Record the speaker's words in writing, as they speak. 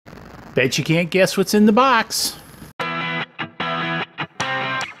Bet you can't guess what's in the box.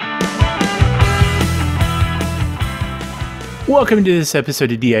 Welcome to this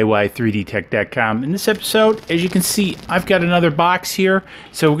episode of DIY3DTech.com. In this episode, as you can see, I've got another box here.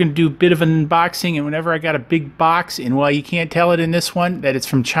 So we're going to do a bit of an unboxing, and whenever I got a big box, and while you can't tell it in this one that it's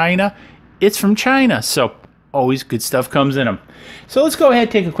from China, it's from China. So always good stuff comes in them. So let's go ahead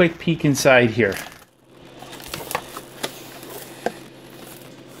and take a quick peek inside here.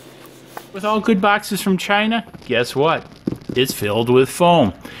 With all good boxes from China, guess what? It's filled with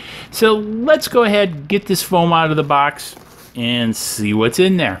foam. So let's go ahead and get this foam out of the box and see what's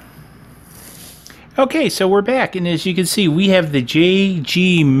in there. Okay, so we're back, and as you can see, we have the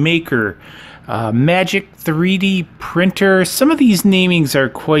JG Maker Magic 3D printer. Some of these namings are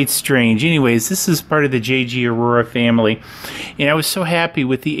quite strange. Anyways, this is part of the JGAURORA family, and I was so happy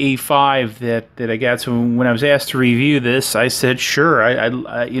with the A5 that I got. So when I was asked to review this, I said sure.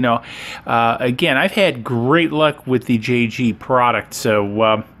 Again, I've had great luck with the JG product,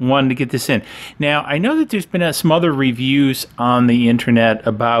 so wanted to get this in. Now I know that there's been some other reviews on the internet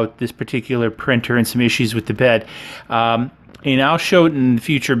about this particular printer and some issues with the bed. And I'll show it in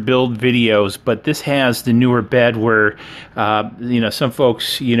future build videos, but this has the newer bed where, some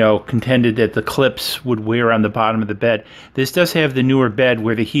folks, contended that the clips would wear on the bottom of the bed. This does have the newer bed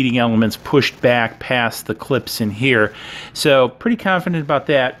where the heating elements pushed back past the clips in here. So pretty confident about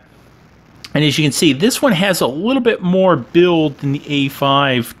that. And as you can see, this one has a little bit more build than the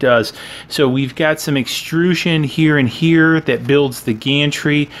A5 does. So we've got some extrusion here and here that builds the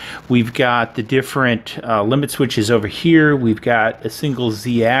gantry. We've got the different limit switches over here. We've got a single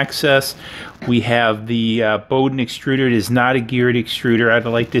Z-axis. We have the Bowden extruder. It is not a geared extruder. I'd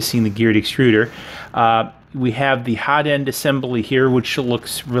like to see the geared extruder. We have the hot end assembly here, which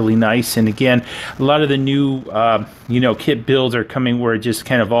looks really nice. And again, a lot of the new, kit builds are coming where it just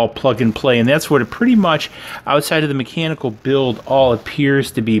kind of all plug and play. And that's what it pretty much, outside of the mechanical build, all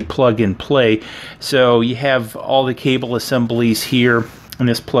appears to be plug and play. So you have all the cable assemblies here, and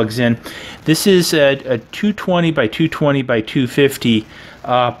this plugs in. This is a 220 by 220 by 250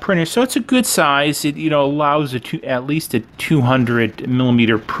 printer, so it's a good size. It allows at least a 200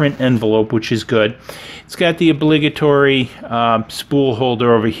 millimeter print envelope, which is good. It's got the obligatory spool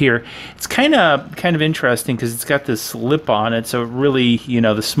holder over here. It's kind of interesting because it's got this lip on it, so it really,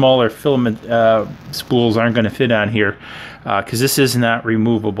 the smaller filament spools aren't going to fit on here because this is not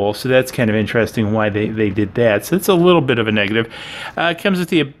removable. So that's kind of interesting why they did that. So it's a little bit of a negative. It comes with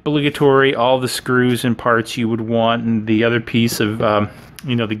the obligatory, all the screws and parts you would want, and the other piece of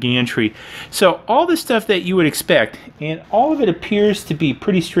the gantry. So all the stuff that you would expect, and all of it appears to be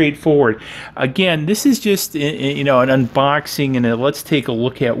pretty straightforward. Again, this is just an unboxing and let's take a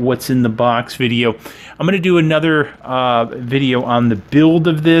look at what's in the box video. I'm going to do another video on the build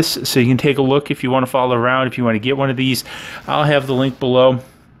of this, so you can take a look if you want to follow around. If you want to get one of these, I'll have the link below,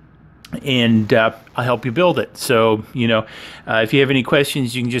 and I'll help you build it. So, if you have any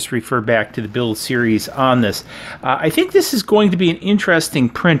questions, you can just refer back to the build series on this. I think this is going to be an interesting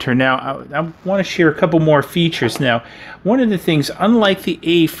printer. Now, I want to share a couple more features. Now, one of the things, unlike the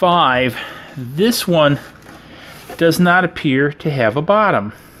A5, this one does not appear to have a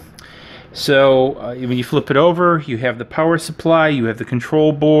bottom. So when you flip it over, you have the power supply, you have the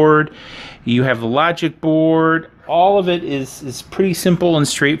control board, you have the logic board. All of it is pretty simple and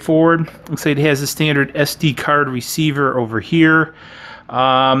straightforward. Looks like it has a standard SD card receiver over here.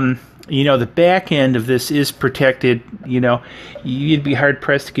 The back end of this is protected. You'd be hard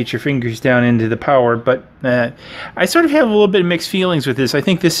pressed to get your fingers down into the power, but I sort of have a little bit of mixed feelings with this. I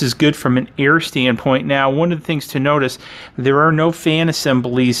think this is good from an air standpoint. Now, one of the things to notice, there are no fan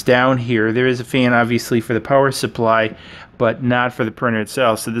assemblies down here. There is a fan, obviously, for the power supply, but not for the printer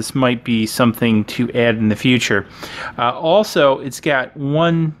itself. So this might be something to add in the future. Also, it's got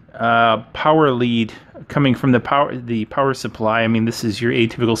one power lead coming from the power supply. I mean, this is your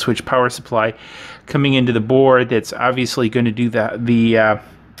atypical switch power supply coming into the board. That's obviously going to do the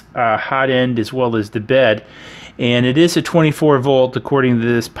hot end as well as the bed, and it is a 24 volt according to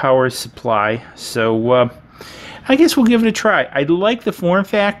this power supply. So I guess we'll give it a try. I like the form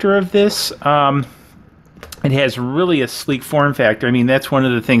factor of this. It has really a sleek form factor. I mean, that's one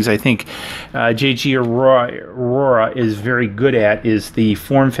of the things I think JGAURORA is very good at, is the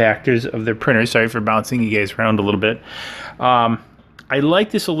form factors of their printers. Sorry for bouncing you guys around a little bit. I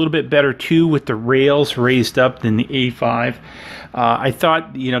like this a little bit better too with the rails raised up than the A5. I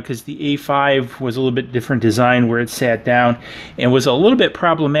thought, you know, because the A5 was a little bit different design where it sat down and was a little bit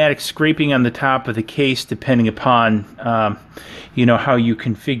problematic scraping on the top of the case depending upon, you know, how you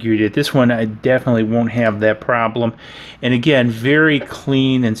configured it. This one I definitely won't have that problem. And again, very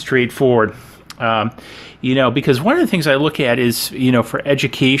clean and straightforward. You know, because one of the things I look at is, you know, for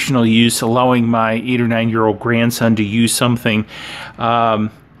educational use, allowing my 8 or 9-year-old grandson to use something,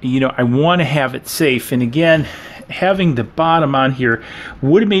 you know, I want to have it safe. And again, having the bottom on here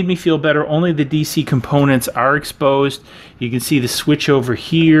would have made me feel better. Only the DC components are exposed. You can see the switch over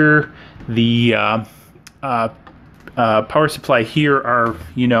here, the power supply here are,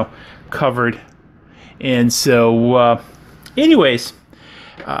 you know, covered. And so, anyways,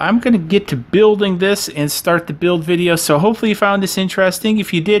 I'm going to get to building this and start the build video. So hopefully you found this interesting.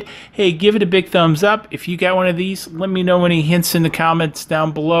 If you did, hey, give it a big thumbs up. If you got one of these, let me know any hints in the comments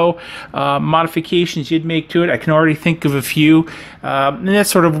down below. Modifications you'd make to it. I can already think of a few. And that's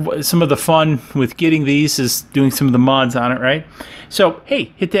sort of some of the fun with getting these, is doing some of the mods on it, right? So,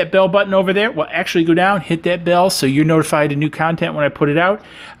 hey, hit that bell button over there. Well, actually go down, hit that bell so you're notified of new content when I put it out.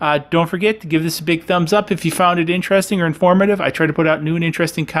 Don't forget to give this a big thumbs up if you found it interesting or informative. I try to put out new and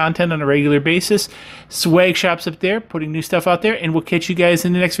interesting content on a regular basis. Swag Shop's up there, putting new stuff out there, and we'll catch you guys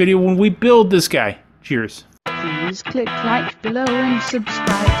in the next video when we build this guy. Cheers. Please click like below and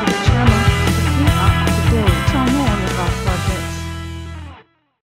subscribe to the channel.